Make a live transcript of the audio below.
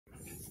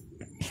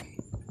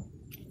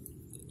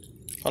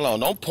Hold on,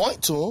 don't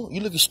point to him.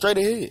 You looking straight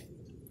ahead.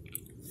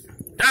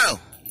 Down.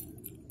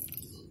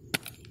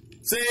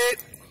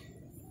 Sit.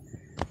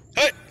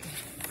 Hut.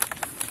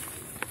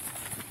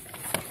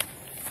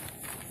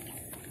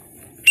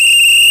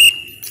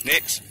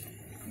 Next.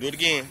 Do it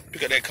again.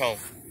 Pick up that cone.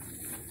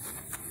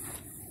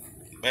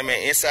 Man,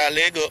 inside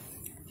leg up.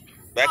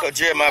 Back up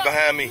Jeremiah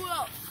behind me.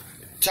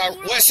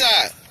 West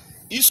side.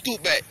 You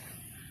scoot back.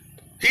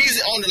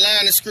 He's on the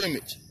line of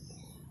scrimmage.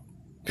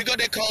 Pick up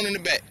that cone in the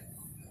back.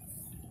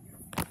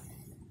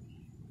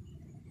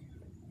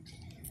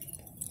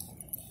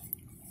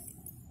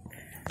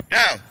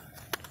 Down.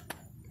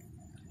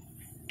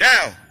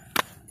 Down.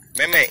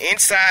 Man,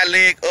 inside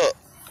leg up.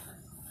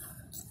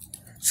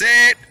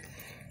 Set.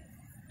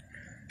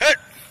 Hut.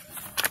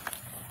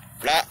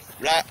 Block,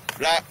 block,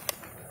 block.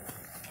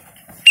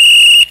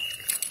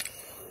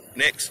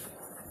 Next.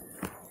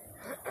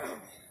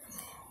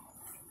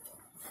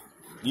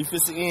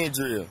 Defensive end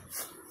drill.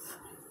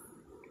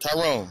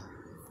 Tyrone,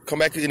 come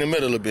back in the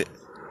middle a little bit.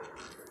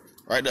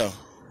 Right there.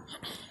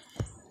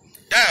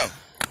 Down.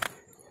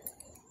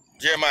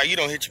 Jeremiah, you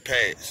don't hit your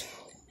pads.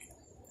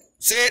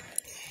 Sit.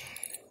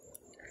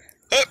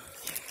 Up.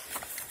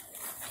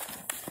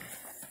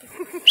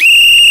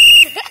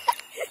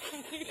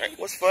 Hey,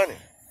 what's funny?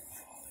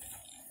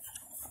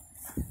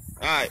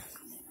 Alright.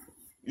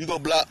 You go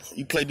block.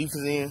 You play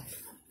defense end.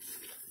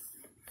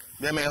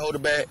 Man, hold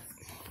it back.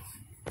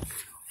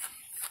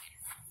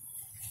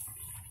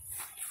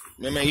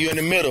 Man, you in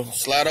the middle.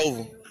 Slide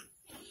over.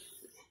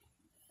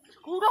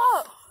 Scoot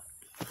up.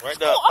 Right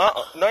there.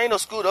 No, ain't no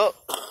scoot up.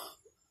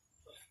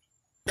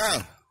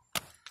 Down.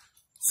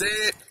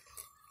 Sit.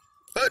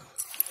 Hut.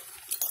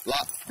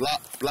 Block,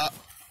 block, block.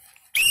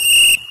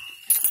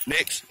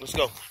 Next. Let's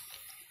go.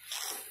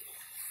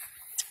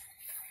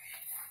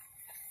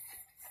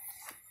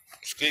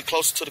 Let's get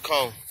closer to the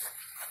cone.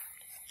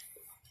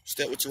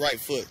 Step with your right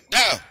foot.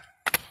 Down.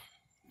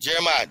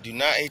 Jeremiah, do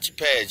not hit your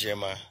pad,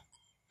 Jeremiah.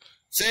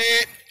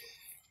 Sit.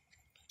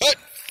 Hut.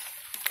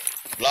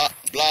 Block,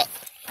 block.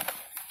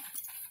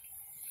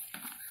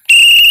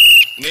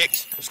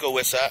 Next. Let's go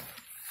west side.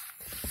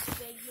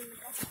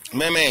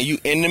 Man, you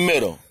in the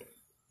middle.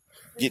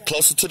 Get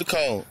closer to the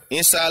cone.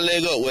 Inside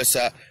leg up, west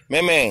side.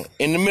 Man,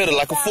 in the middle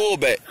like a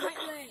fullback.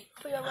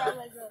 Put your right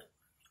leg up.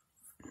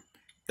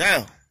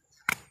 Down.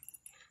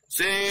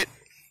 Sit.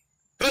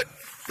 Hut.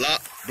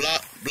 Block,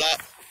 block,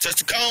 block. Touch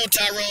the cone,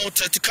 Tyrone.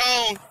 Touch the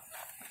cone.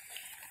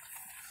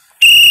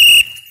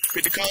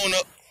 Pick the cone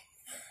up.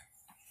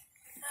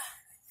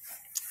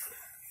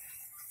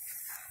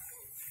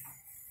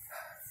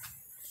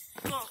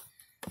 Come on.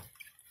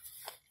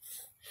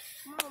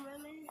 Come on,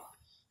 man.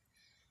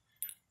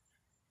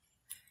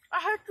 I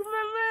hurt you,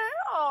 man.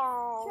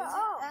 Oh.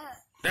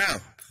 Shut up.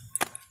 Down.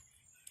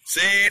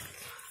 Sit.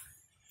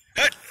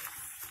 Hut.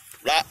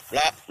 Block,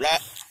 block,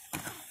 block.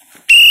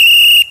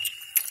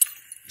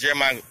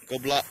 Jeremiah, go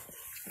block.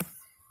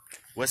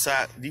 West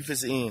side,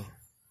 defensive end.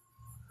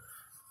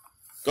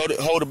 Go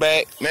to hold the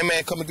bag.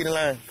 Man, come and get in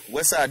line.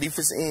 West side,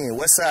 defensive end.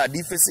 West side,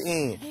 defensive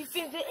end.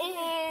 Defensive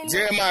end.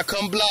 Jeremiah,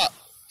 come block.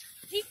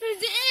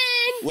 Defensive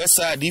end. West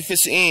side,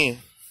 defensive end.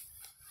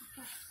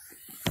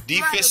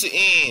 Defensive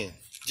end.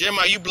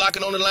 Jeremiah, you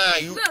blocking on the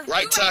line. You look,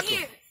 right you tackle.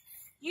 Right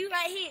you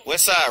right here.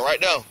 West side, right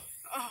there.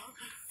 Oh,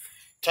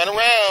 Turn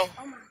around.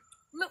 okay.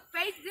 Look,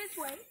 face this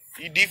way.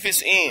 You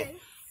defensive end.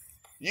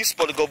 You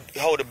supposed to go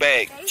hold the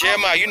bag. Okay.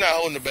 Jeremiah, you're not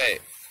holding the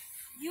bag.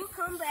 You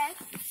come back.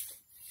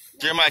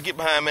 Jeremiah, get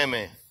behind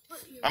man.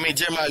 I mean,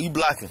 Jeremiah, you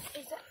blocking.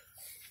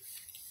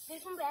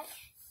 Take him back.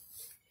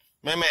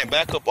 Man,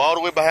 back up all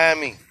the way behind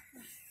me.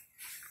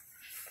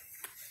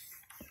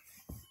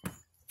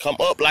 Come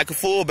up like a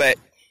fullback.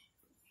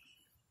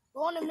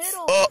 Go in the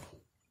middle. Up.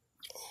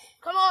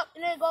 Come up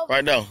and then go.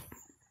 Right down.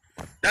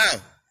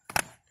 Down.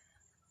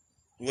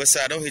 West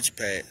side, don't hit your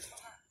pads.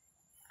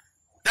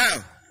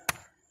 Down.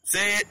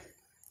 Say it.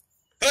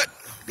 Hut.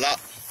 Block.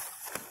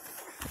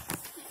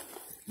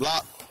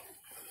 Block.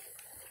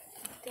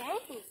 Dang.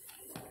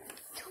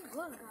 Too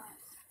good, guys.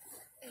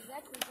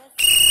 Exactly.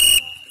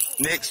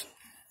 Next.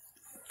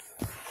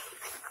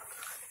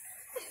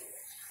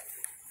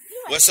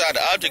 West side,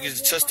 the object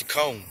is to touch the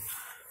cone.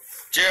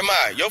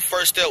 Jeremiah, your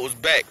first step was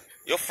back.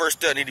 Your first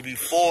step need to be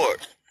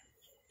forward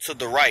to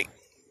the right.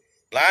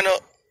 Line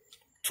up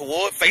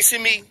toward,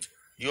 facing me.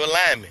 You're a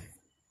lineman.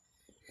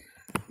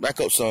 Back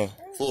up, son.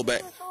 Full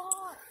back.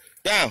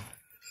 Down.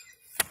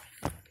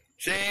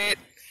 Sit.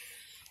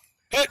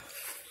 Hut.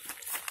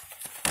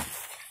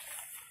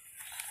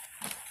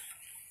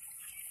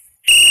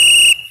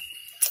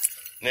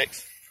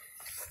 Next.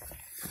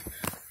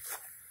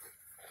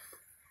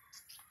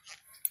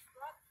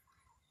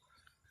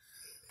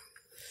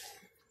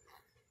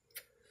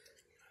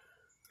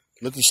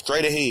 Looking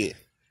straight ahead.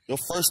 Your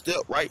first step,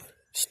 right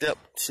step,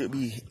 should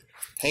be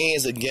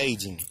hands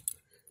engaging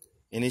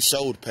in his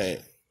shoulder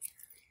pad.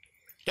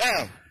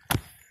 Down.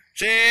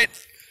 Sit.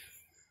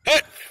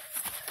 Hut.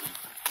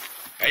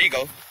 There you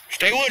go.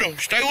 Stay with him.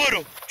 Stay with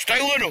him.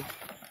 Stay with him.